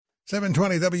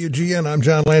720 WGN, I'm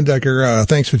John Landecker.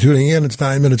 Thanks for tuning in. It's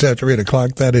 9 minutes after 8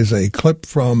 o'clock. That is a clip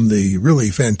from the really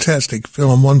fantastic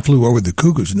film One Flew Over the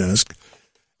Cuckoo's Nest,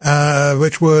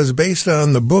 which was based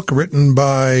on the book written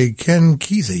by Ken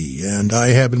Kesey. And I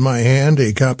have in my hand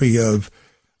a copy of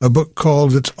a book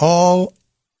called It's All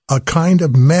a Kind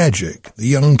of Magic, The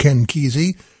Young Ken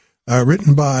Kesey,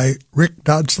 written by Rick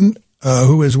Dodson,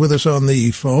 who is with us on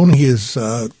the phone. He is,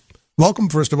 welcome,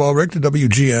 first of all, Rick, to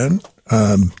WGN.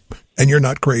 And you're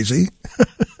not crazy.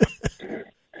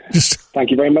 Thank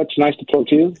you very much. Nice to talk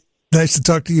to you. Nice to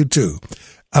talk to you, too.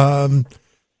 I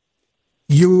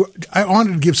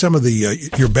wanted to give some of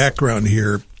your background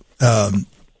here.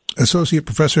 Associate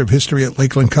professor of history at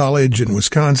Lakeland College in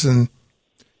Wisconsin.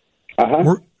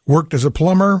 Worked as a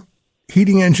plumber,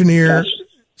 heating engineer,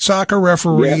 soccer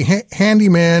referee,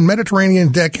 handyman,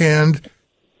 Mediterranean deckhand,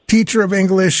 teacher of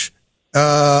English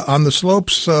on the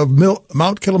slopes of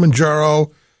Mount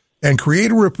Kilimanjaro, and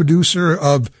creator or producer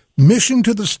of Mission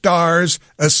to the Stars,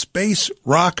 a space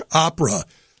rock opera.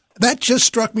 That just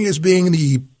struck me as being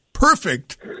the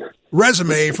perfect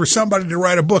resume for somebody to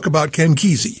write a book about Ken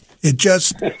Kesey. It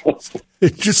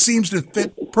just seems to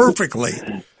fit perfectly.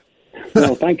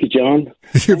 Well, thank you, John.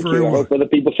 You're very welcome. I hope other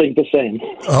people think the same.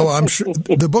 Oh, I'm sure.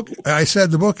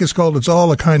 The book is called It's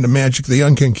All a Kind of Magic, The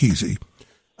Young Ken Kesey.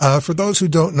 For those who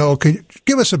don't know, can you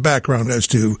give us a background as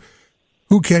to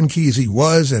who Ken Kesey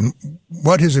was and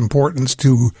what his importance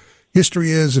to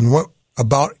history is and what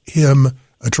about him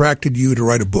attracted you to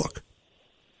write a book?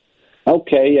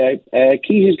 Okay.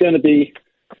 Kesey's going to be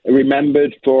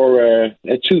remembered for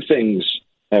two things,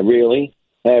 really.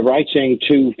 Writing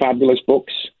two fabulous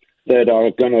books that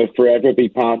are going to forever be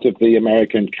part of the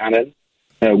American canon.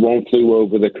 One Flew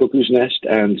Over the Cuckoo's Nest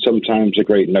and Sometimes a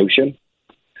Great Notion.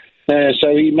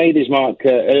 So he made his mark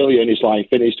earlier in his life,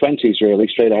 in his 20s, really,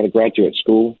 straight out of graduate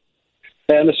school.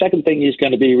 And the second thing he's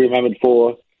going to be remembered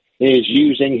for is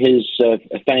using his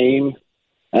fame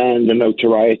and the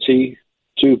notoriety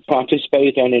to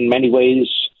participate and, in many ways,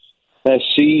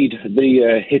 seed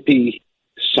the hippie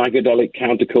psychedelic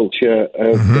counterculture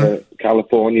of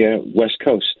California West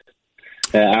Coast,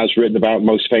 as written about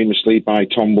most famously by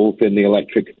Tom Wolfe in The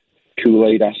Electric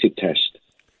Kool-Aid Acid Test.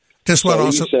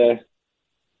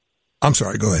 I'm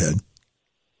sorry, go ahead.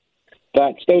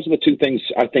 Those are the two things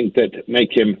I think that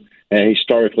make him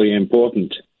historically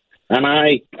important. And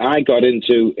I got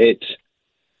into it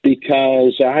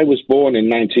because I was born in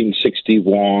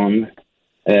 1961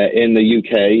 in the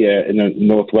UK, in the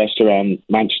northwest around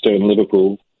Manchester and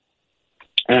Liverpool.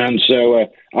 And so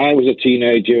I was a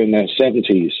teenager in the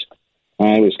 70s.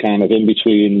 I was kind of in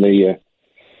between the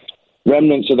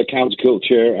remnants of the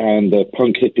counterculture and the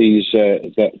punk hippies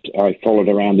that I followed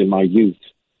around in my youth.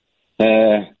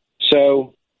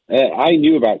 So I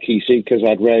knew about Kesey because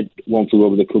I'd read One Flew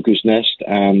Over the Cuckoo's Nest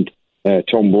and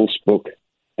Tom Wolfe's book,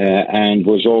 and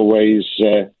was always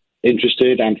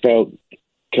interested and felt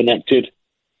connected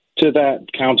to that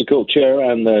counterculture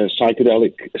and the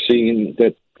psychedelic scene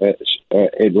that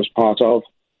it was part of.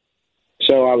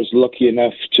 So I was lucky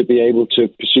enough to be able to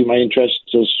pursue my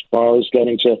interests as far as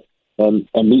getting to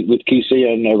meet with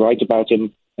Kesey and write about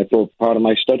him for part of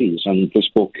my studies. And this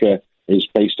book is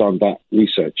based on that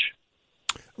research.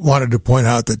 Wanted to point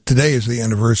out that today is the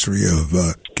anniversary of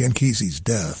Ken Kesey's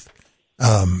death,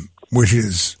 which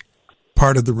is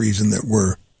part of the reason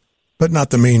that but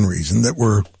not the main reason, that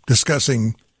we're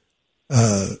discussing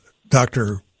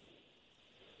Dr.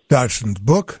 Dodson's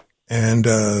book and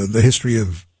the history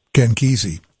of Ken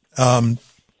Kesey.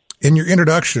 In your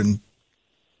introduction,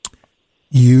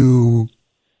 you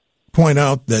point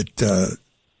out that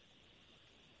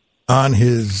on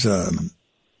his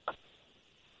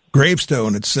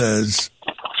gravestone it says,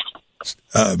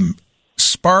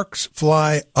 "Sparks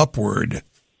fly upward."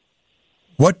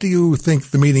 What do you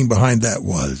think the meaning behind that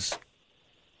was?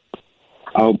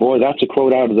 Oh, boy, that's a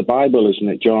quote out of the Bible, isn't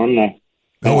it, John?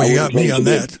 You got me on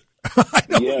that. I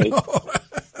don't know.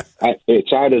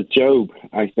 It's out of Job,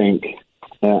 I think.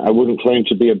 I wouldn't claim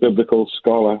to be a biblical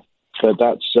scholar, but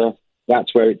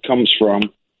that's where it comes from.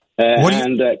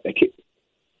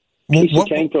 Kesey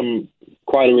came from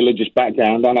quite a religious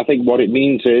background, and I think what it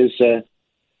means is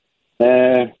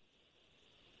live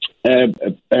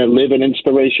an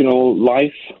inspirational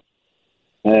life,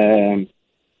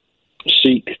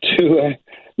 seek to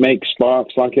make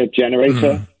sparks like a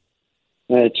generator,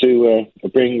 to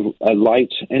bring a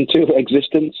light into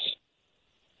existence.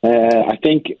 I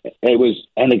think it was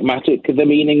enigmatic, the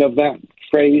meaning of that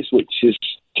phrase, which is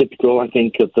typical, I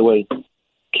think, of the way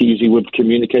Kesey would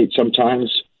communicate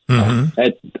sometimes.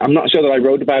 I'm not sure that I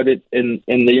wrote about it in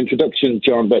the introduction,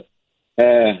 John, but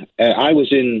I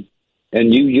was in in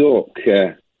New York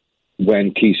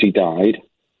when Kesey died,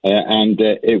 and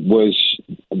it was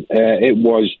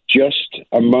just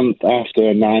a month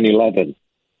after 9/11.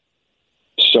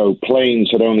 So planes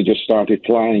had only just started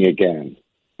flying again,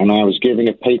 and I was giving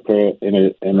a paper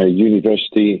in a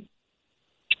university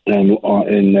in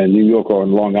New York or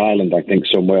in Long Island, I think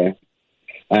somewhere,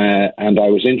 and I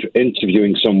was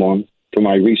interviewing someone for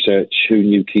my research who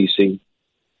knew Kesey,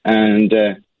 and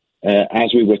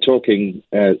as we were talking,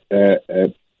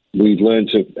 we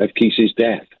learned of Kesey's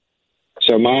death.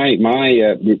 So my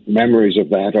memories of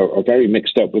that are very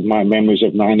mixed up with my memories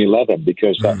of 9/11,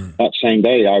 because that same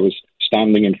day I was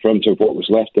standing in front of what was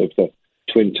left of the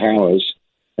Twin Towers,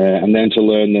 and then to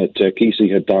learn that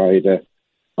Kesey had died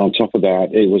on top of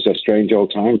that, it was a strange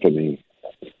old time for me.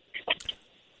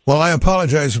 Well, I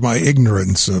apologize for my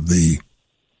ignorance of the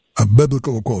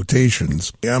biblical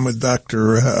quotations. I'm with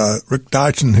Dr. Rick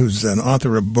Dodson, who's an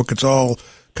author of a book, It's All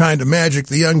Kind of Magic,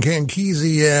 The Young Ken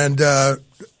Kesey, and,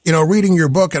 reading your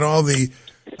book and all the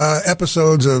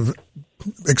episodes of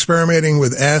experimenting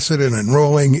with acid and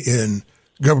enrolling in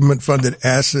government-funded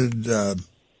acid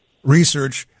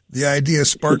research, the idea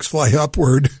sparks fly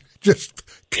upward. Just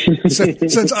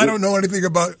since I don't know anything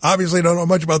about, obviously don't know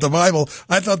much about the Bible,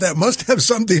 I thought that must have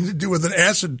something to do with an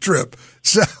acid trip.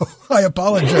 So I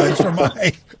apologize for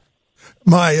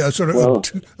my sort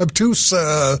of obtuse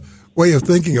way of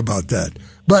thinking about that.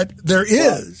 But there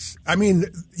is,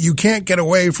 you can't get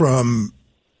away from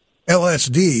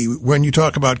LSD when you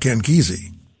talk about Ken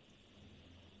Kesey.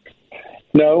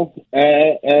 No,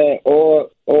 or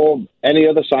any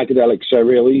other psychedelics,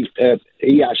 really.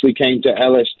 He actually came to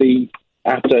LSD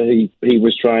after he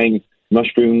was trying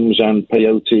mushrooms and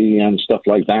peyote and stuff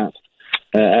like that.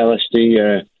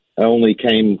 LSD only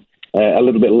came a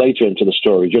little bit later into the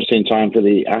story, just in time for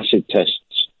the acid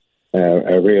tests,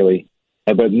 really.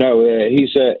 But no,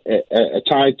 he's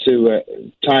tied to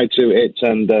it,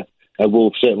 and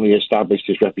will certainly establish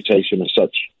his reputation as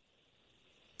such.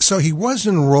 So he was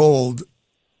enrolled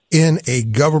in a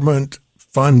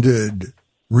government-funded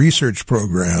research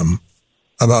program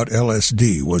about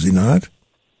LSD, was he not?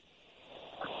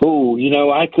 Oh,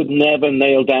 I could never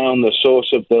nail down the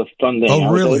source of the funding.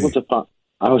 Oh, really?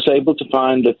 I was able to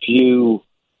find a few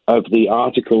of the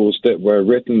articles that were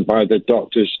written by the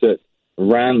doctors that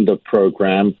ran the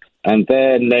program, and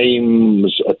their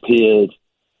names appeared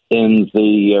in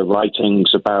the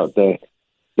writings about the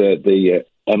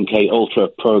MK Ultra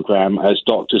program as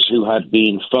doctors who had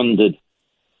been funded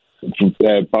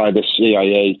by the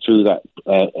CIA through that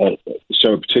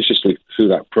surreptitiously through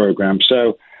that program.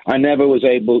 So I never was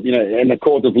able, in a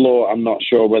court of law, I'm not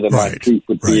sure whether my proof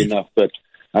would be enough, but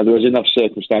there was enough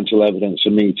circumstantial evidence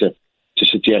for me to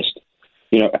suggest,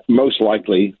 most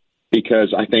likely,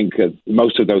 because I think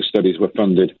most of those studies were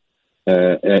funded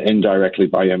indirectly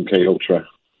by MK Ultra.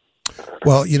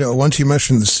 Well, once you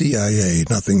mention the CIA,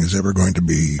 nothing is ever going to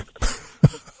be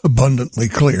abundantly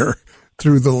clear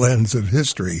through the lens of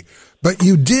history. But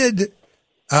you did,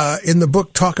 in the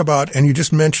book, talk about, and you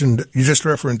just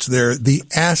referenced there, the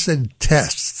acid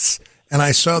tests. And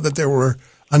I saw that there were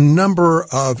a number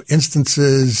of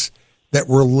instances that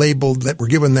were labeled, that were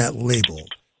given that label.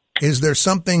 Is there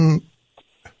something,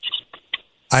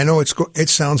 I know it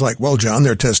sounds like, well, John,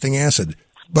 they're testing acid.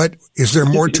 But is there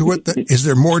more to it? Is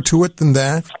there more to it than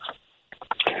that?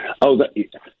 Oh,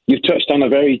 you've touched on a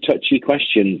very touchy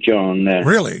question, John.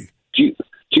 Really? Do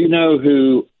you know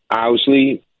who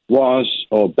Owsley was,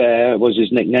 or Bear was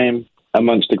his nickname,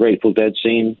 amongst the Grateful Dead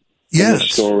scene? Yes. In the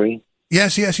story.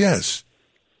 Yes.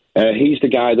 He's the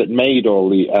guy that made all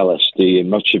the LSD, and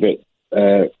much of it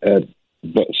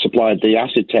supplied the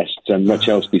acid tests and much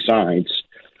else besides.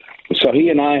 So he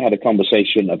and I had a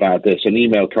conversation about this, an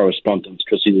email correspondence,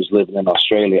 because he was living in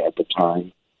Australia at the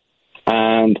time.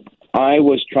 And I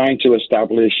was trying to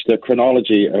establish the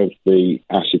chronology of the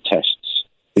acid tests,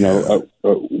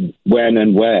 when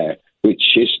and where,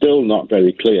 which is still not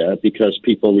very clear because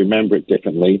people remember it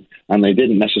differently, and they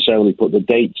didn't necessarily put the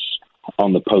dates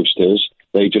on the posters.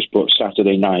 They just put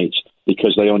Saturday night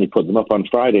because they only put them up on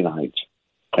Friday night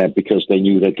because they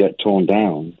knew they'd get torn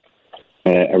down.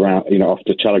 Around, off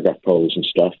the telegraph poles and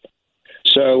stuff.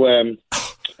 So,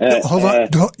 hold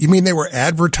on. You mean they were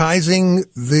advertising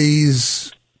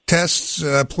these tests?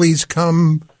 Please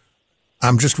come.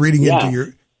 I'm just reading into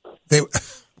your.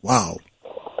 Wow.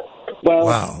 Well,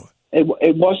 wow.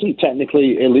 It wasn't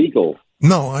technically illegal.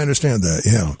 No, I understand that.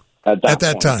 Yeah. At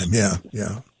that time, yeah.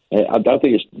 I don't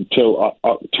think it's until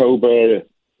October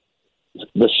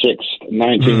the 6th,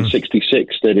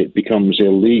 1966, that it becomes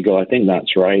illegal. I think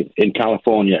that's right, in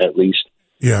California at least.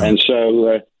 Yeah. And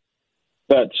so,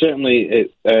 but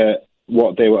certainly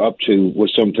what they were up to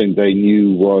was something they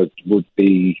knew would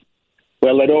be.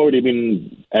 Well, they'd already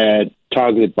been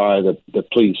targeted by the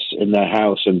police in their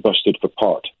house and busted for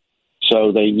pot.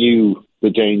 So they knew the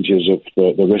dangers of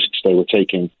the risks they were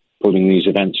taking putting these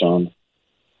events on.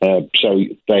 So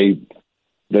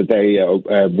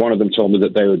one of them told me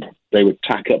that they would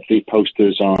tack up the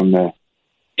posters on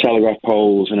telegraph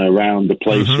poles and around the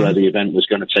place where the event was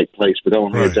going to take place, but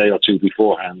only a day or two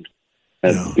beforehand,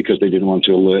 because they didn't want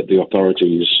to alert the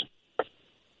authorities.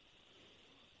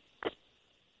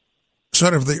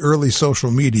 Sort of the early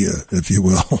social media, if you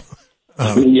will.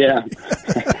 Yeah.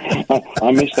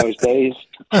 I miss those days.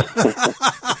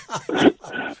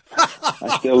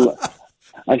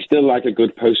 I still like a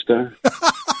good poster.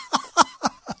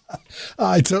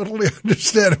 I totally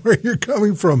understand where you're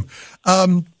coming from.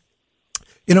 I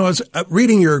was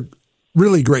reading your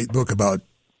really great book about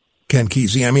Ken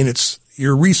Kesey. I mean,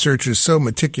 your research is so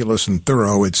meticulous and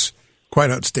thorough; it's quite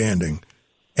outstanding.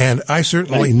 And I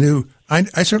certainly knew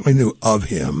of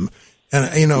him,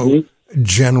 and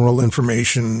general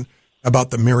information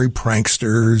about the Merry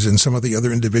Pranksters and some of the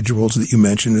other individuals that you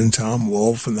mentioned, and Tom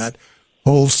Wolfe and that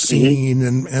whole scene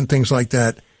and things like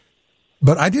that.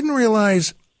 But I didn't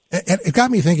realize, it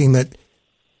got me thinking that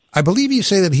I believe you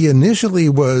say that he initially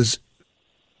was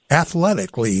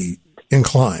athletically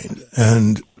inclined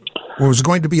and was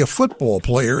going to be a football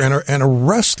player and a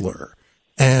wrestler.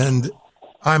 And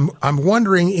I'm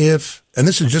wondering if, and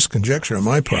this is just conjecture on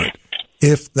my part,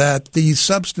 if that these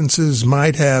substances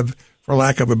might have, for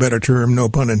lack of a better term, no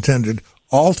pun intended,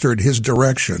 altered his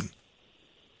direction.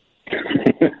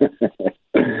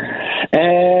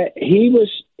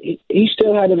 He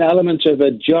still had an element of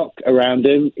a jock around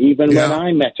him, even when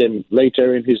I met him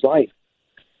later in his life.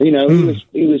 He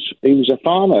was a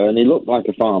farmer, and he looked like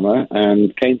a farmer,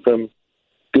 and came from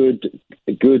good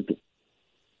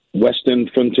Western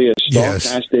frontier stock,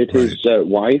 as did his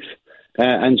wife.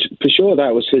 And for sure,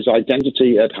 that was his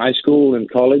identity at high school and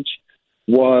college.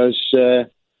 Was the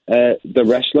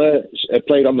wrestler.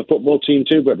 Played on the football team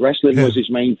too, but wrestling was his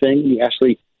main thing. He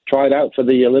actually tried out for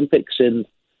the Olympics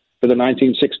for the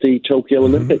 1960 Tokyo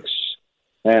Olympics.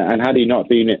 And had he not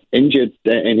been injured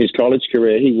in his college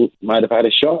career, he might have had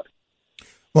a shot.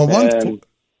 Well,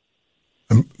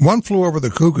 One Flew Over the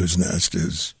Cuckoo's Nest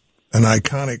is an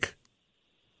iconic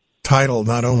title,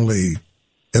 not only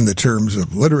in the terms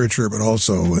of literature, but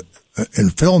also in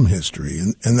film history.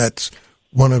 And that's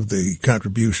one of the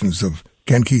contributions of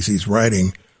Ken Kesey's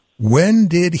writing. When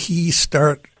did he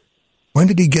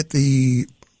get the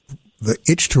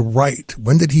itch to write?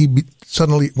 When did he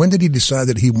decide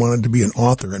that he wanted to be an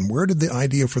author? And where did the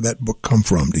idea for that book come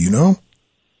from? Do you know?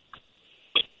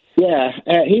 Yeah,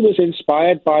 he was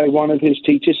inspired by one of his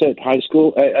teachers at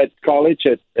college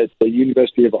at the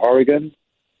University of Oregon.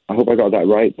 I hope I got that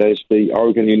right. There's the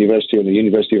Oregon University and the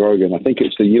University of Oregon. I think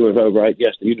it's the U of O, right?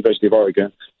 Yes, the University of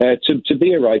Oregon. To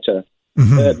be a writer,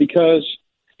 because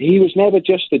he was never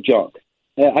just a jock.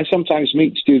 I sometimes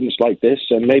meet students like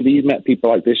this, and maybe you've met people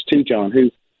like this too, John,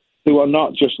 who are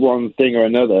not just one thing or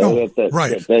another.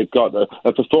 They've got a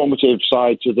performative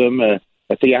side to them, a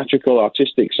theatrical,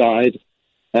 artistic side.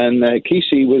 And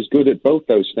Kesey was good at both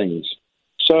those things.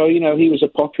 So, he was a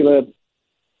popular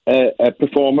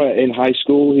performer in high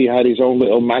school. He had his own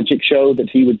little magic show that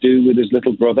he would do with his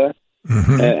little brother.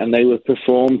 And they would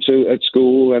perform at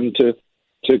school and to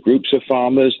groups of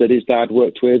farmers that his dad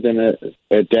worked with in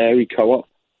a dairy co-op.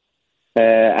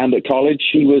 And at college,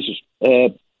 he was.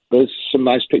 There's some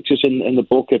nice pictures in the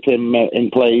book of him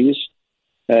in plays,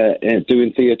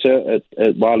 doing theatre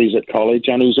while he's at college,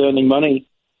 and he's earning money,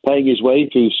 paying his way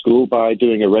through school by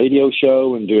doing a radio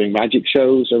show and doing magic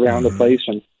shows around the place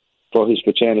and for his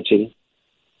fraternity.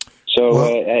 So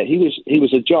he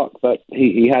was a jock, but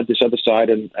he had this other side,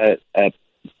 and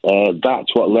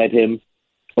that's what led him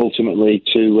ultimately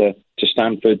to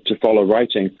Stanford to follow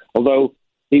writing. Although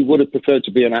he would have preferred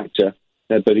to be an actor,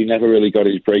 but he never really got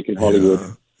his break in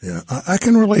Hollywood. Yeah, I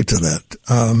can relate to that.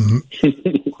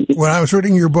 When I was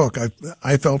reading your book,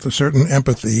 I felt a certain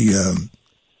empathy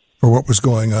for what was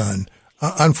going on.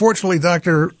 Unfortunately,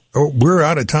 Doctor, we're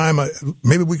out of time.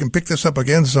 Maybe we can pick this up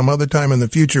again some other time in the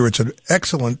future. It's an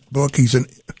excellent book.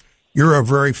 You're a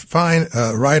very fine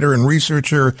writer and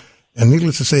researcher, and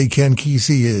needless to say, Ken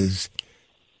Kesey is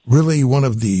really one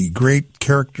of the great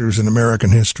characters in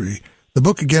American history. The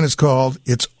book, again, is called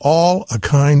It's All a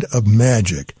Kind of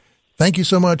Magic. Thank you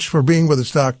so much for being with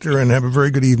us, Doctor, and have a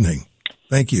very good evening.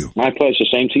 Thank you. My pleasure.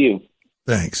 Same to you.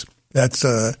 Thanks. That's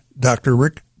Dr.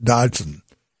 Rick Dodson.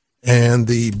 And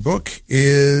the book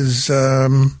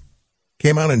came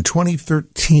out in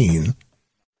 2013.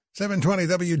 720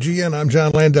 WGN. I'm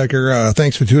John Landecker.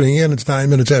 Thanks for tuning in. It's 9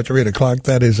 minutes after 8 o'clock.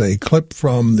 That is a clip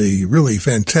from the really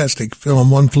fantastic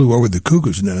film One Flew Over the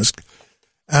Cuckoo's Nest,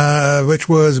 which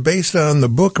was based on the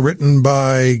book written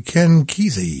by Ken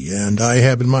Kesey. And I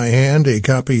have in my hand a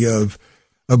copy of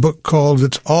a book called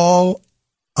It's All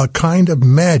a Kind of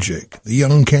Magic, The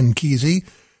Young Ken Kesey,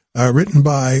 written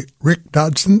by Rick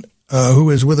Dodson,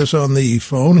 who is with us on the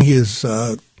phone. He is,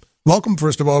 welcome,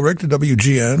 first of all, Rick, to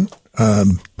WGN.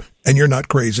 And you're not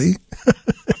crazy.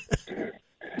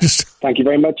 Thank you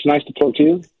very much. Nice to talk to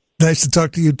you. Nice to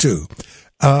talk to you too.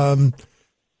 I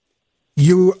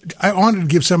wanted to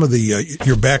give some of the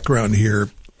your background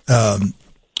here.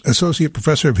 Associate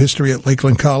professor of history at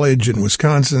Lakeland College in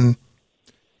Wisconsin.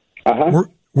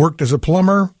 Worked as a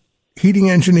plumber,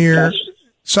 heating engineer,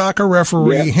 soccer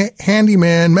referee,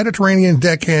 handyman, Mediterranean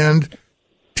deckhand,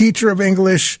 teacher of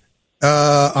English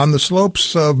on the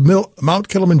slopes of Mount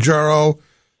Kilimanjaro,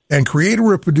 and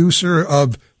creator and producer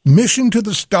of Mission to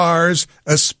the Stars,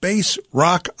 a space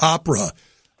rock opera.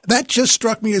 That just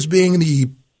struck me as being the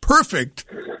perfect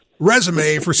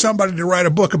resume for somebody to write a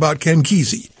book about Ken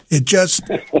Kesey. It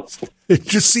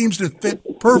just seems to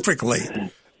fit perfectly.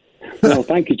 Well,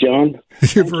 thank you, John.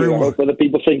 You're very welcome. I hope other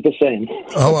people think the same.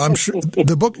 Oh, I'm sure.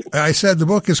 The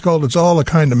book is called It's All a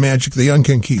Kind of Magic, The Young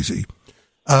Ken Kesey.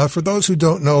 For those who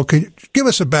don't know, could you give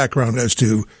us a background as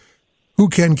to who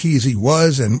Ken Kesey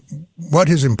was and what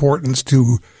his importance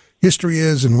to history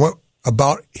is and what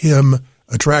about him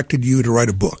attracted you to write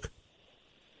a book?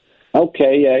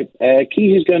 Okay.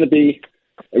 Kesey's going to be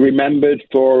remembered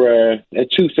for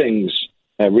two things,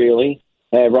 really.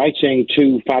 Writing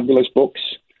two fabulous books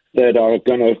that are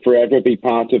going to forever be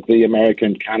part of the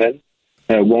American canon.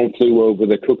 One Flew Over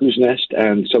the Cuckoo's Nest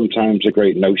and Sometimes a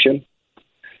Great Notion.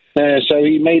 So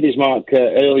he made his mark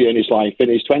earlier in his life, in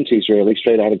his 20s, really,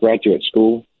 straight out of graduate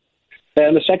school.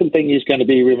 And the second thing he's going to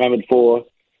be remembered for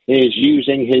is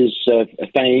using his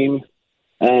fame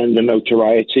and the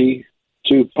notoriety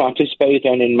to participate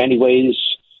and, in many ways,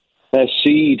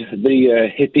 seed the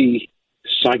hippie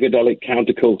psychedelic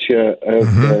counterculture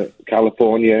of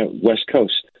California West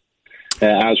Coast,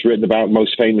 as written about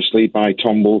most famously by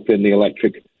Tom Wolfe in the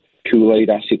Electric Kool-Aid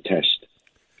Acid Test.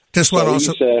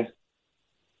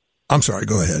 I'm sorry,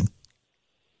 go ahead.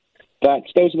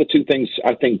 Those are the two things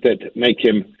I think that make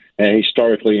him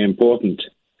historically important.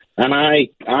 And I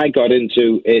got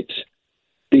into it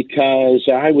because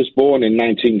I was born in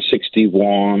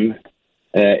 1961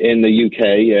 in the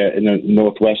UK, in the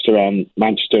northwest around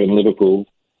Manchester and Liverpool.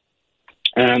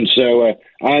 And so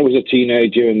I was a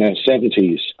teenager in the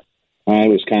 70s. I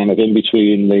was kind of in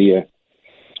between the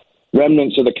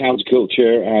remnants of the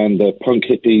counterculture and the punk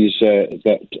hippies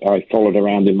that I followed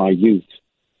around in my youth.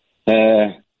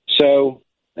 So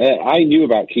I knew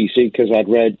about Kesey because I'd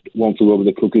read One Flew Over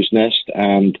the Cuckoo's Nest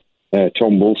and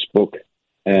Tom Wolfe's book,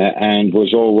 and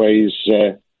was always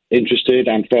interested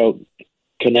and felt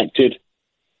connected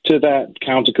to that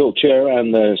counterculture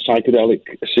and the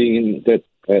psychedelic scene that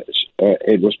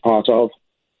it was part of.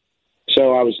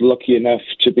 So I was lucky enough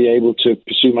to be able to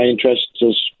pursue my interests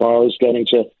as far as getting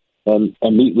to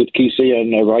meet with Kesey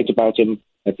and write about him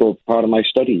for part of my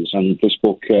studies. And this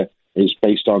book is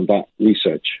based on that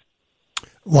research.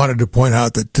 Wanted to point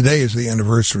out that today is the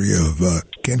anniversary of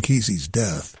Ken Kesey's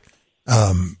death,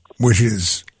 which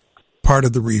is part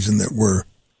of the reason that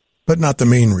but not the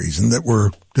main reason, that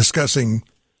we're discussing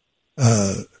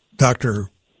Dr.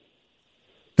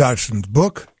 Dodson's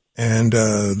book and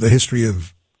the history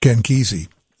of Ken Kesey.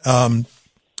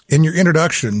 In your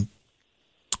introduction,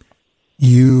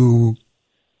 you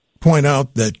point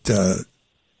out that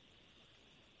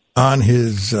on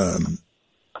his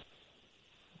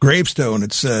gravestone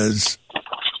it says,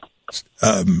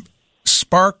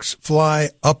 "Sparks fly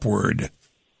upward."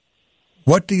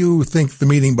 What do you think the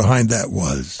meaning behind that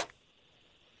was?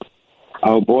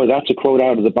 Oh, boy, that's a quote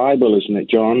out of the Bible, isn't it,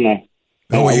 John?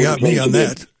 You got me on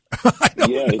that. I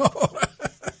don't know.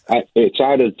 It's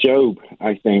out of Job,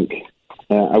 I think.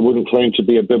 I wouldn't claim to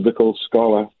be a biblical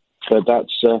scholar, but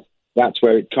that's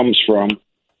where it comes from.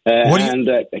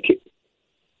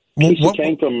 Kesey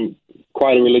came from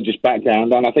quite a religious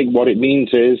background, and I think what it means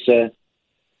is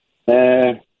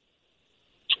live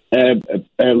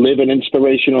an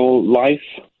inspirational life,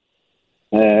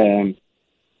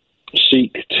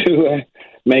 seek to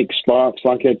make sparks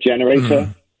like a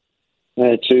generator,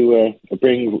 to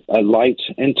bring a light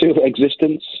into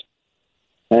existence.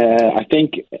 I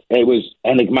think it was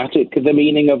enigmatic, the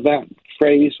meaning of that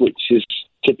phrase, which is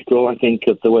typical, I think,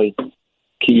 of the way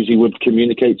Kesey would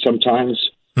communicate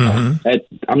sometimes. I'm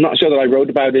not sure that I wrote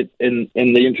about it in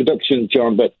the introduction,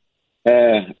 John, but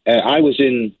I was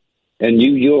in in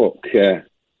New York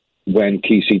when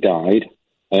Kesey died,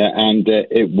 and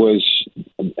it was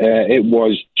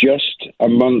just a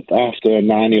month after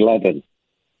 9/11.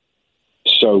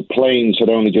 So planes had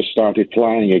only just started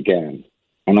flying again,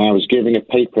 and I was giving a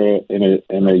paper in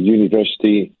a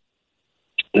university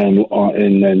in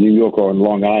New York or in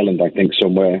Long Island, I think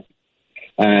somewhere,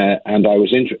 and I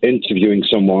was interviewing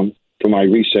someone for my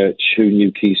research who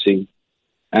knew Kesey,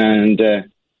 and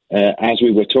as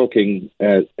we were talking,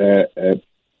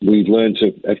 we learned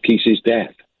of Kesey's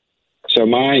death. So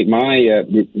my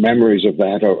memories of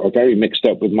that are very mixed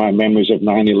up with my memories of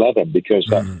 9/11, because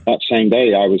that same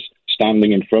day I was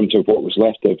standing in front of what was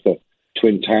left of the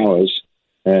Twin Towers,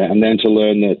 and then to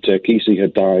learn that Kesey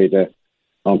had died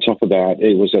on top of that,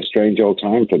 it was a strange old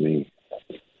time for me.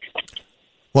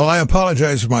 Well, I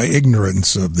apologize for my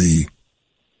ignorance of the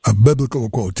biblical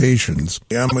quotations.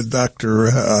 I'm with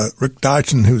Dr. Rick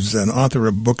Dodson, who's an author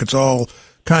of a book, It's All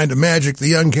Kind of Magic, The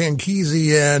Young Ken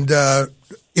Kesey, and,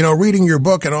 reading your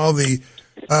book and all the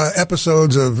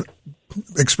episodes of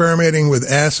experimenting with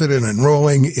acid and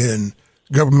enrolling in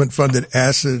government-funded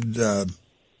acid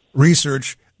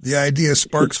research, the idea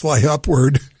sparks fly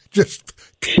upward. Just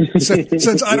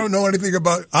since I don't know anything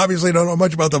about, obviously don't know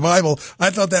much about the Bible,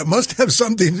 I thought that must have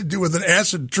something to do with an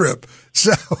acid trip.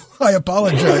 So I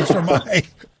apologize for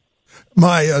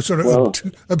my sort of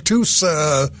obtuse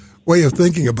way of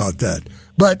thinking about that.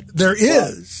 But there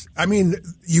is,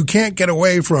 you can't get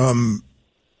away from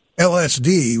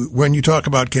LSD when you talk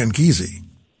about Ken Kesey.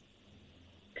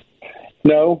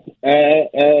 No,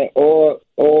 or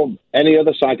any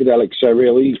other psychedelics,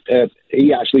 really.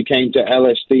 He actually came to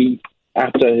LSD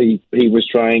after he was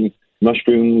trying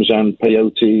mushrooms and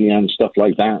peyote and stuff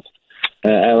like that.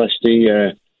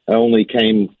 LSD only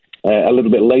came a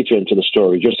little bit later into the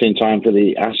story, just in time for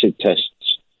the acid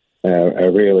tests,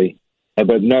 really.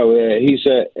 But no, he's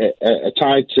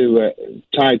tied to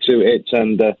it,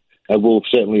 and will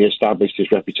certainly establish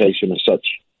his reputation as such.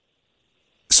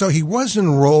 So he was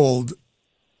enrolled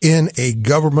in a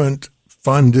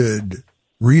government-funded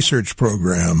research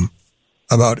program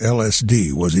about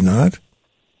LSD, was he not?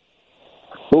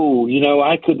 Oh,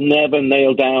 I could never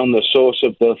nail down the source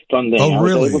of the funding. Oh,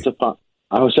 really?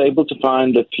 I was able to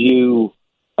find a few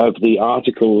of the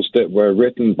articles that were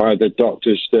written by the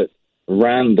doctors that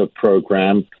ran the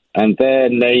program, and their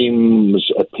names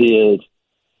appeared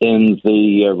in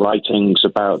the writings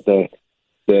about the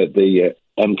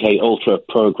MK Ultra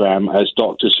program as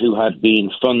doctors who had been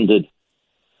funded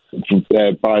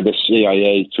by the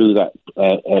CIA through that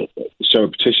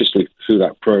surreptitiously through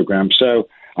that program. So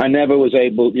I never was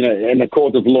able, in a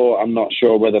court of law, I'm not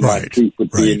sure whether my proof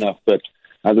would be enough, but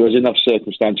there was enough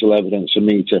circumstantial evidence for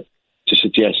me to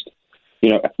suggest,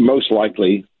 most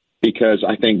likely, because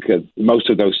I think most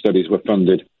of those studies were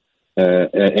funded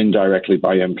indirectly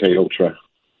by MK Ultra.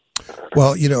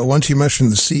 Well, once you mention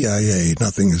the CIA,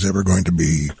 nothing is ever going to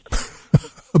be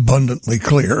abundantly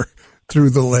clear through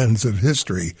the lens of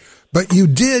history. But you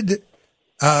did,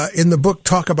 in the book,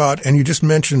 talk about, and you just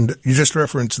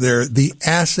referenced there, the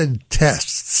acid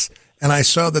tests. And I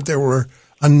saw that there were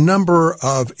a number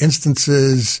of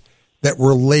instances that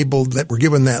were labeled, that were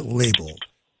given that label.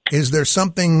 Is there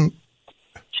something,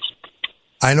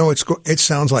 I know it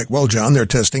sounds like, well, John, they're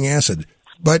testing acid.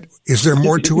 But is there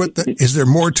more to it? Is there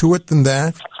more to it than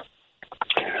that?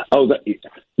 Oh,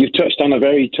 you've touched on a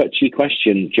very touchy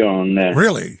question, John.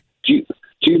 Really? Do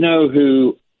you know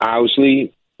who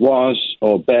Owsley was,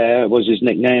 or Bear was his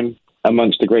nickname,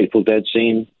 amongst the Grateful Dead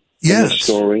scene? Yes. In the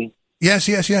story. Yes.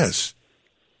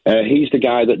 He's the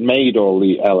guy that made all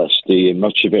the LSD, and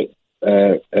much of it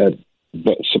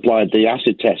supplied the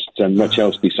acid tests and much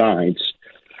else besides.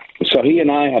 So he and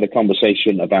I had a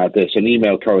conversation about this, an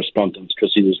email correspondence,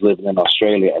 because he was living in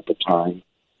Australia at the time.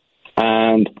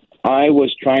 And I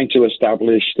was trying to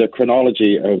establish the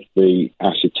chronology of the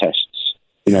acid tests,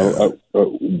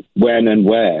 when and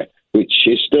where, which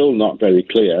is still not very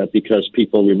clear because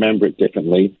people remember it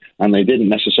differently, and they didn't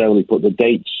necessarily put the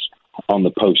dates on the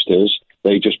posters.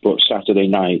 They just put Saturday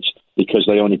night because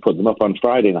they only put them up on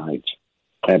Friday night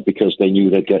because they knew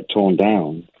they'd get torn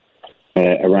down.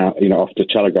 Around, off the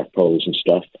telegraph poles and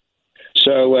stuff.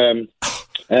 So,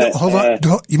 hold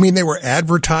on. You mean they were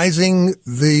advertising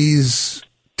these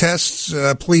tests?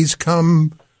 Please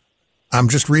come. I'm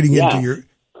just reading into your.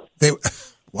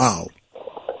 Wow.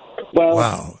 Well,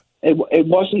 wow. It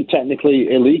wasn't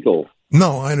technically illegal.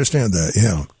 No, I understand that.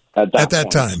 Yeah. At that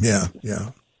time, yeah.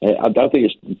 I don't think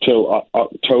it's until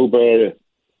October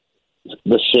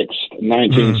the 6th,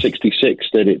 1966,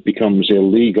 that it becomes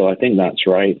illegal. I think that's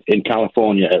right, in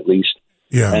California at least.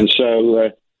 Yeah. And so,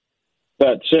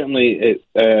 but certainly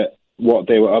what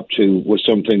they were up to was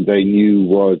something they knew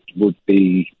would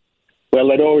be. Well,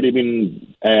 they'd already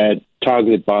been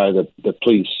targeted by the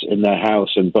police in their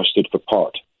house and busted for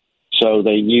pot. So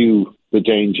they knew the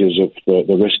dangers of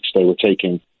the risks they were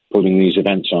taking putting these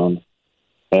events on.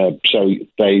 So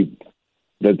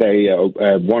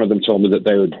one of them told me that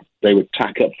they would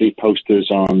tack up the posters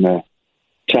on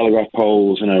telegraph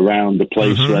poles and around the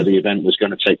place where the event was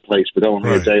going to take place, but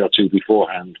only a day or two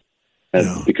beforehand,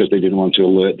 because they didn't want to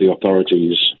alert the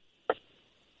authorities.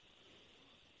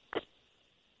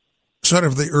 Sort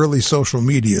of the early social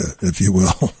media, if you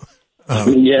will.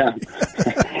 Yeah.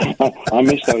 I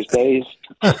miss those days.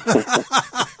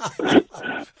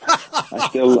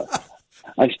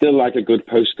 I still like a good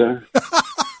poster.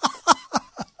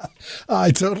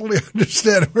 I totally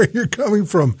understand where you're coming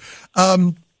from.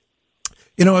 I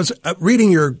was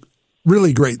reading your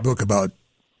really great book about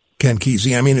Ken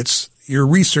Kesey. I mean, your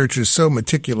research is so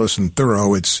meticulous and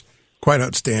thorough. It's quite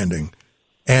outstanding.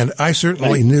 And I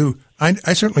certainly knew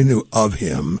of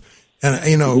him,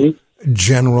 and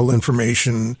general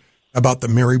information about the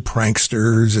Merry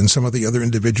Pranksters and some of the other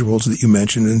individuals that you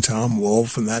mentioned, and Tom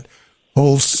Wolfe and that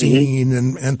whole scene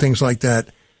and things like that.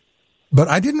 But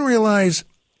I didn't realize,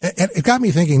 it got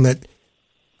me thinking that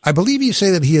I believe you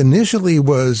say that he initially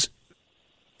was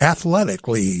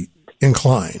athletically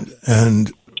inclined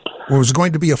and was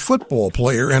going to be a football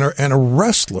player and a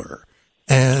wrestler.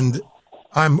 And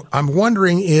I'm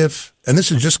wondering if, and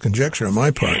this is just conjecture on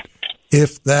my part,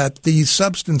 if that these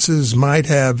substances might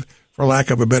have, for lack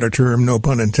of a better term, no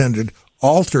pun intended,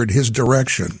 altered his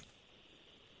direction.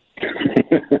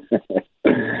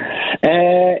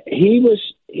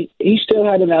 He still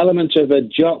had an element of a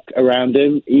jock around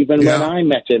him, even when I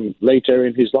met him later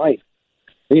in his life.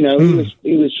 He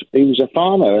was a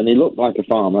farmer, and he looked like a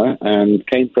farmer, and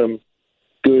came from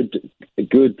good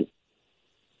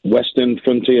Western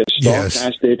frontier stock,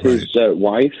 as did his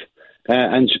wife.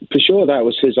 And for sure, that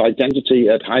was his identity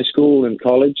at high school and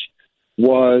college.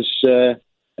 Was the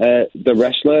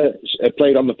wrestler.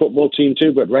 Played on the football team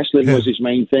too, but wrestling was his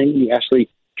main thing. He actually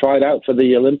tried out for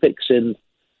the Olympics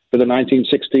for the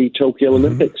 1960 Tokyo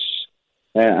Olympics.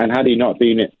 And had he not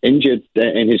been injured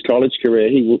in his college career,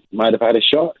 he might have had a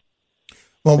shot.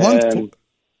 Well,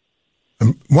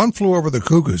 One Flew Over the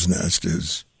Cuckoo's Nest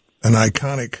is an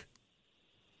iconic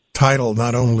title,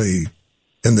 not only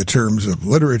in the terms of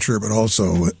literature, but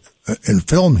also in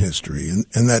film history.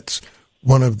 And that's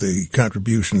one of the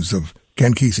contributions of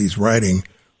Ken Kesey's writing.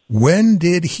 When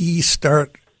did he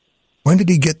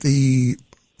get the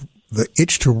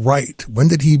itch to write? When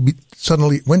did he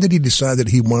decide that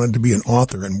he wanted to be an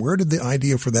author, and where did the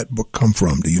idea for that book come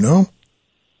from? Do you know?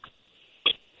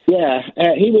 Yeah,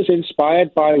 he was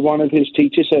inspired by one of his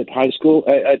teachers at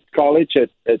college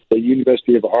at the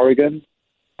University of Oregon.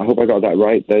 I hope I got that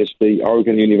right. There's the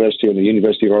Oregon University and the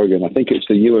University of Oregon. I think it's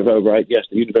the U of O, right? Yes,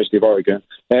 the University of Oregon.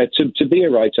 To be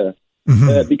a writer,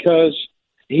 because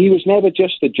he was never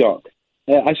just a jock.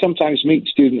 I sometimes meet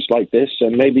students like this,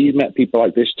 and maybe you've met people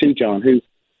like this too, John, who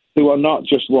are not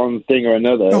just one thing or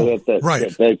another.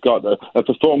 They've got a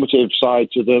performative side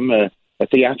to them, a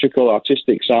theatrical,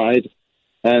 artistic side,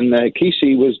 and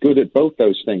Kesey was good at both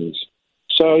those things.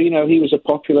 So, he was a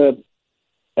popular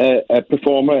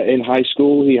performer in high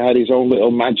school. He had his own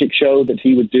little magic show that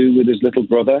he would do with his little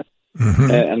brother,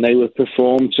 and they would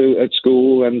perform at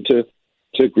school and to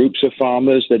groups of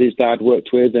farmers that his dad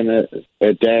worked with in a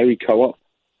dairy co-op.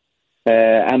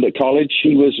 And at college,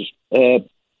 he was.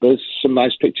 There's some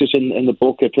nice pictures in the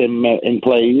book of him in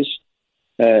plays,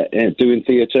 doing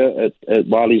theatre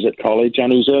while he's at college,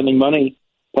 and he's earning money,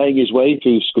 paying his way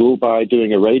through school by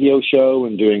doing a radio show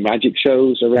and doing magic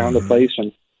shows around the place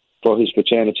and for his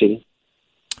fraternity.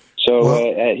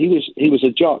 So he was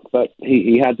a jock, but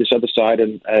he had this other side,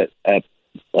 and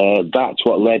that's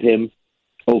what led him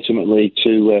ultimately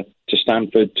to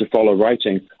Stanford to follow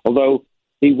writing. Although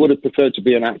he would have preferred to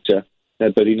be an actor,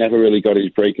 but he never really got his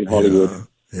break in Hollywood.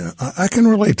 Yeah, I can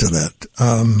relate to that.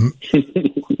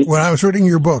 When I was reading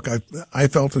your book, I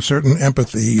felt a certain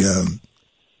empathy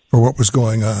for what was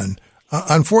going on.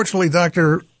 Unfortunately,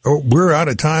 Doctor, we're out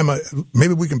of time.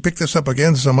 Maybe we can pick this up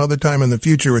again some other time in the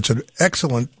future. It's an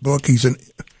excellent book.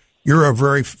 You're a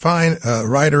very fine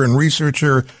writer and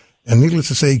researcher, and needless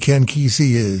to say, Ken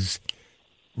Kesey is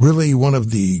really one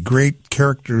of the great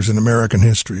characters in American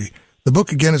history. The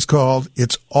book, again, is called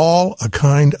It's All a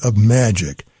Kind of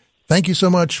Magic. Thank you so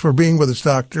much for being with us,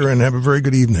 Doctor, and have a very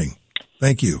good evening.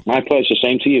 Thank you. My pleasure.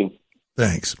 Same to you.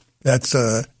 Thanks. That's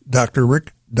Dr.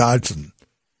 Rick Dodson.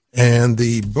 And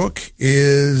the book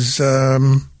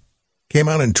came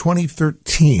out in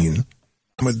 2013.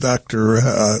 with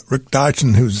Dr. Rick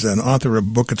Dodson, who's an author of a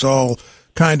book, It's All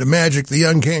Kind of Magic, The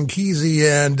Young Kankakee,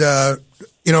 and,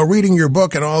 reading your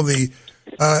book and all the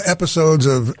episodes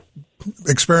of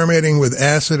experimenting with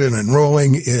acid and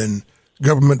enrolling in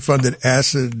government-funded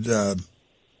acid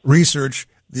research,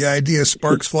 the idea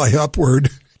sparks fly upward.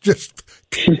 Just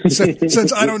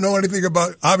since I don't know anything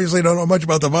about, obviously don't know much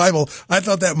about the Bible, I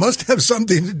thought that must have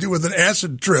something to do with an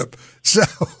acid trip. So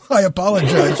I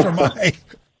apologize for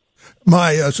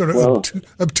my sort of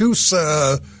obtuse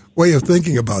way of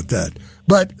thinking about that.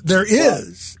 But there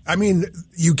is,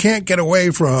 you can't get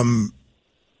away from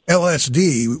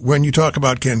LSD when you talk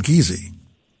about Kankakee.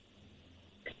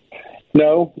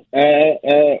 No,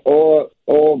 or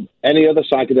any other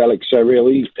psychedelics.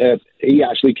 Really, he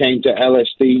actually came to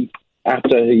LSD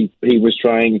after he was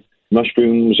trying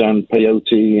mushrooms and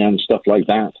peyote and stuff like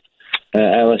that.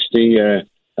 LSD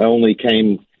only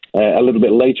came a little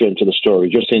bit later into the story,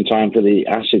 just in time for the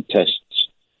acid tests.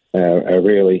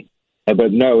 Really,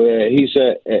 but no, he's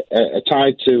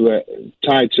tied to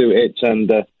it, and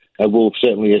will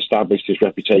certainly establish his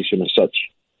reputation as such.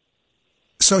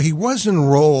 So he was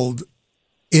enrolled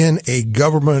in a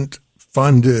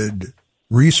government-funded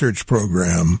research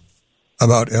program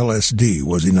about LSD,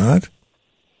 was he not?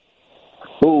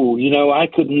 Oh, I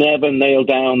could never nail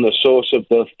down the source of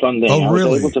the funding. Oh,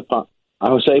 really? I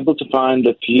was able to find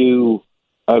a few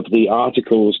of the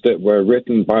articles that were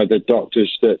written by the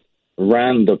doctors that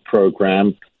ran the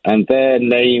program, and their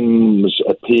names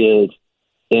appeared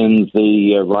in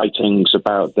the writings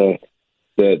about the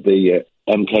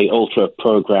MK Ultra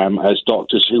program as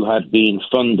doctors who had been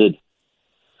funded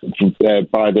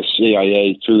by the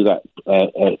CIA through that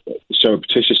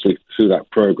surreptitiously through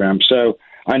that program. So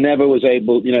I never was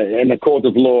able, in a court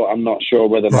of law, I'm not sure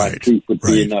whether my proof would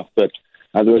be enough, but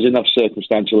there was enough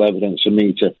circumstantial evidence for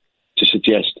me to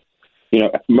suggest,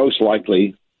 most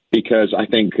likely, because I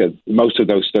think most of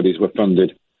those studies were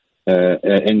funded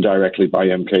indirectly by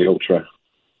MK Ultra.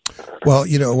 Well,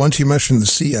 once you mention the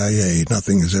CIA,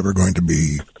 nothing is ever going to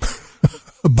be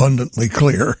abundantly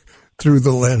clear through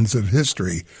the lens of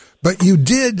history. But you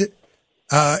did,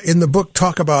 in the book,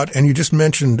 talk about, and you just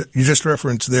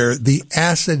referenced there, the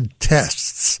acid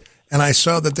tests. And I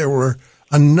saw that there were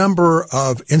a number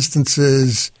of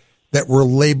instances that were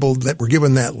labeled, that were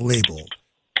given that label.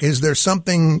 Is there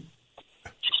something,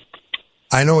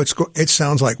 I know it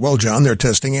sounds like, well, John, they're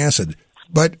testing acid.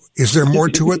 But is there more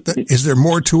to it? Is there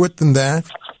more to it than that?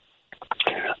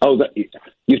 Oh,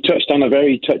 you've touched on a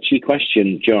very touchy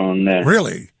question, John.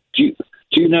 Really? Do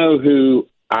you know who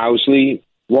Owsley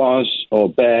was, or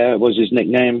Bear was his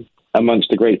nickname, amongst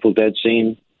the Grateful Dead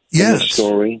scene? Yes. In the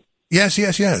story? Yes.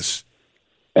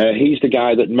 He's the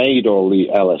guy that made all the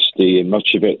LSD, and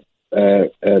much of it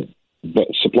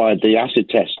supplied the acid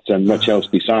tests and much else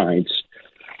besides.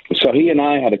 So he and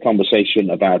I had a conversation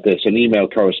about this, an email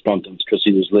correspondence, because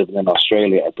he was living in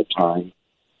Australia at the time.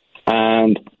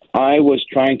 And I was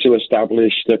trying to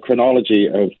establish the chronology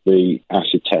of the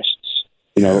acid tests,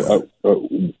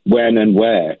 when and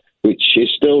where, which is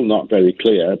still not very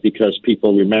clear because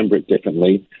people remember it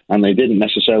differently, and they didn't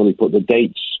necessarily put the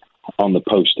dates on the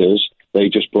posters. They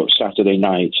just put Saturday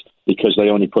night because they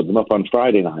only put them up on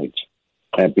Friday night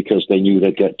because they knew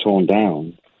they'd get torn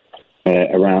down.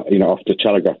 Around, off the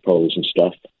telegraph poles and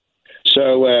stuff.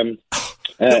 So,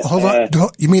 hold on.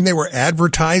 You mean they were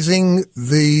advertising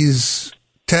these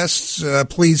tests?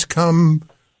 Please come.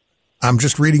 I'm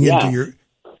just reading into your.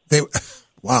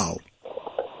 Wow.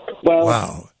 Well,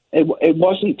 wow. It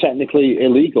wasn't technically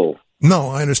illegal. No,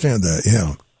 I understand that.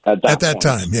 Yeah. At that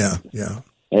time, yeah.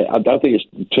 I don't think it's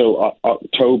until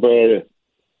October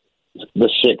the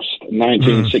 6th,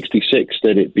 1966,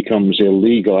 that it becomes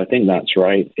illegal. I think that's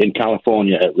right, in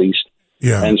California at least.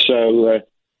 Yeah. And so,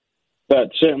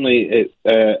 but certainly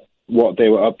what they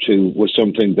were up to was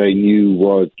something they knew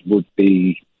would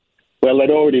be, well,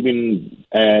 they'd already been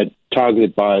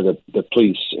targeted by the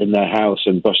police in their house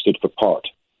and busted for pot.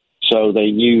 So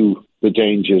they knew the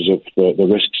dangers of the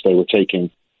risks they were taking,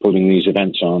 putting these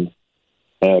events on.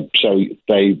 So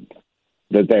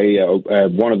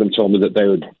one of them told me that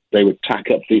they would tack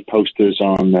up the posters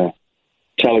on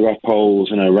telegraph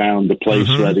poles and around the place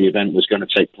where the event was going to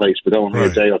take place, but only a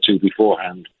day or two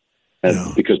beforehand,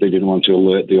 because they didn't want to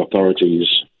alert the authorities.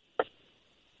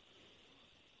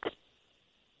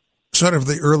 Sort of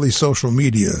the early social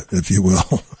media, if you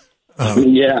will.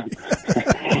 Yeah.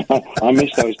 I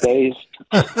miss those days.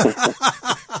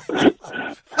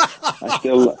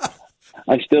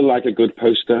 I still like a good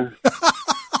poster.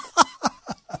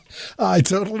 I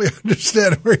totally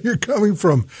understand where you're coming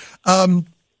from. I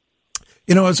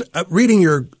was reading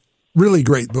your really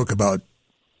great book about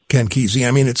Ken Kesey.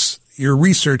 I mean, your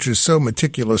research is so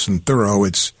meticulous and thorough.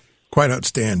 It's quite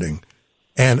outstanding.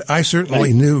 And I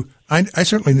certainly knew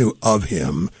of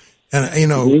him,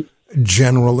 and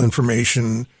general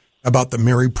information about the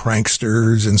merry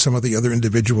pranksters and some of the other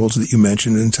individuals that you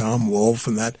mentioned, and Tom Wolfe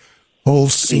and that whole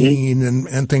scene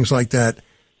and things like that.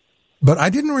 But I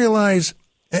didn't realize,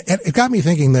 it got me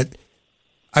thinking that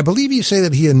I believe you say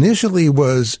that he initially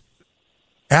was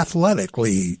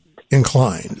athletically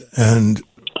inclined and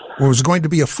was going to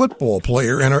be a football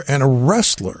player and a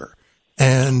wrestler.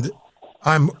 And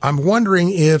I'm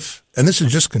wondering if, and this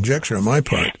is just conjecture on my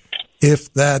part,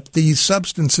 if that these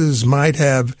substances might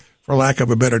have, for lack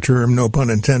of a better term, no pun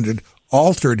intended,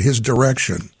 altered his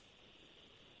direction.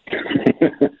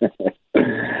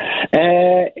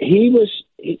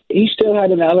 He still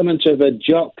had an element of a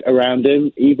jock around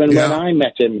him, even when I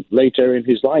met him later in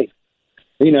his life.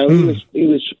 He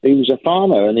was a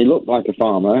farmer, and he looked like a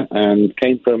farmer, and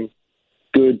came from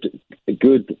good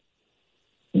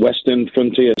Western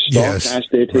frontier stock, as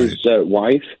did his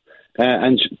wife.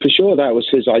 And for sure, that was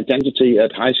his identity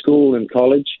at high school and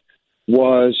college,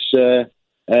 was the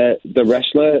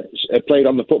wrestler. Played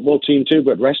on the football team too,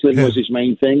 but wrestling was his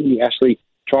main thing. He actually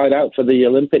tried out for the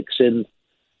Olympics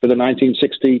for the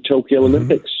 1960 Tokyo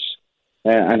Olympics.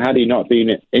 And had he not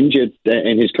been injured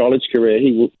in his college career,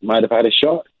 he might have had a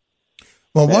shot.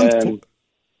 Well,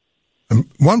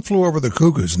 One Flew Over the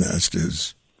Cuckoo's Nest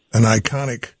is an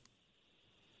iconic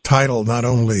title, not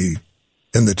only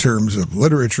in the terms of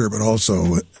literature, but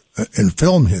also in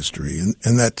film history.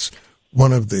 And that's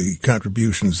one of the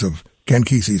contributions of Ken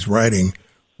Kesey's writing.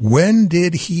 When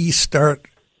did he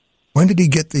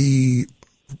get the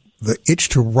itch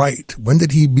to write? When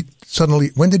did he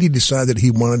decide that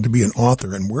he wanted to be an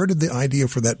author? And where did the idea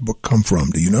for that book come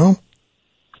from? Do you know?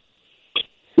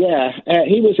 Yeah,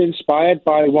 he was inspired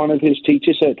by one of his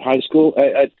teachers at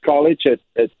college at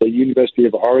the University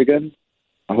of Oregon.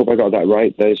 I hope I got that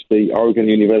right. There's the Oregon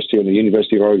University and the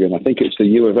University of Oregon. I think it's the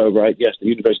U of O, right? Yes, the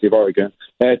University of Oregon.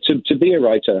 To be a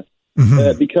writer,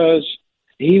 because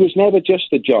he was never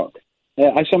just a jock.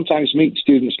 I sometimes meet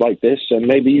students like this, and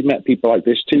maybe you've met people like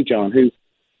this too, John, who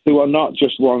are not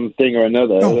just one thing or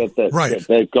another. That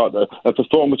they've got a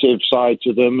performative side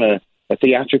to them, a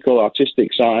theatrical,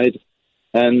 artistic side.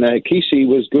 And Kesey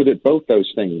was good at both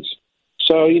those things.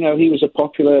 So, he was a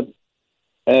popular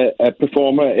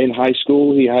performer in high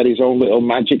school. He had his own little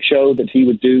magic show that he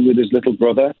would do with his little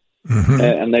brother.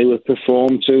 And they would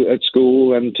perform at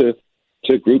school and to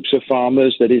groups of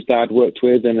farmers that his dad worked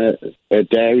with in a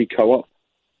dairy co-op.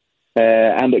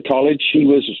 And at college, he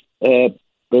was.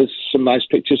 There's some nice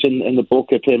pictures in the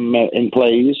book of him in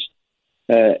plays,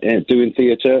 doing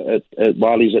theatre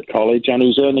while he's at college, and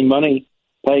he's earning money,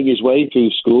 paying his way through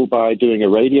school by doing a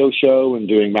radio show and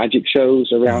doing magic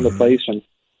shows around the place and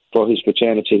for his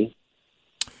fraternity.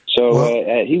 So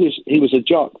he was a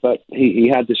jock, but he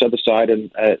had this other side, and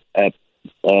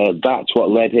that's what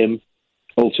led him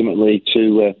ultimately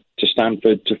to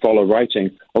Stanford to follow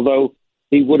writing. Although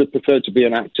he would have preferred to be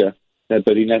an actor,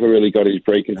 but he never really got his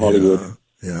break in Hollywood.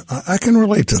 Yeah, I can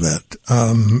relate to that.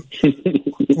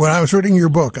 When I was reading your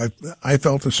book, I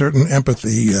felt a certain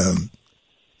empathy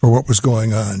for what was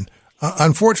going on.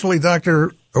 Unfortunately,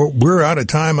 Doctor, we're out of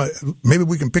time. Maybe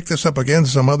we can pick this up again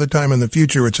some other time in the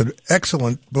future. It's an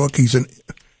excellent book.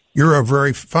 You're a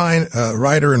very fine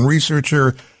writer and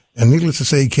researcher, and needless to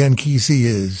say, Ken Kesey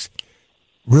is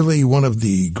really one of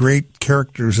the great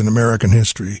characters in American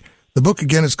history. The book,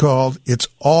 again, is called It's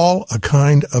All a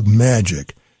Kind of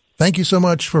Magic. Thank you so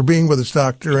much for being with us,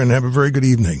 Doctor, and have a very good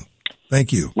evening.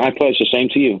 Thank you. My pleasure. Same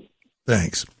to you.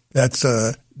 Thanks. That's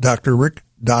Dr. Rick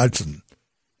Dodson.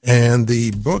 And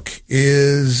the book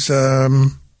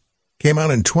came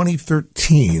out in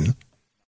 2013.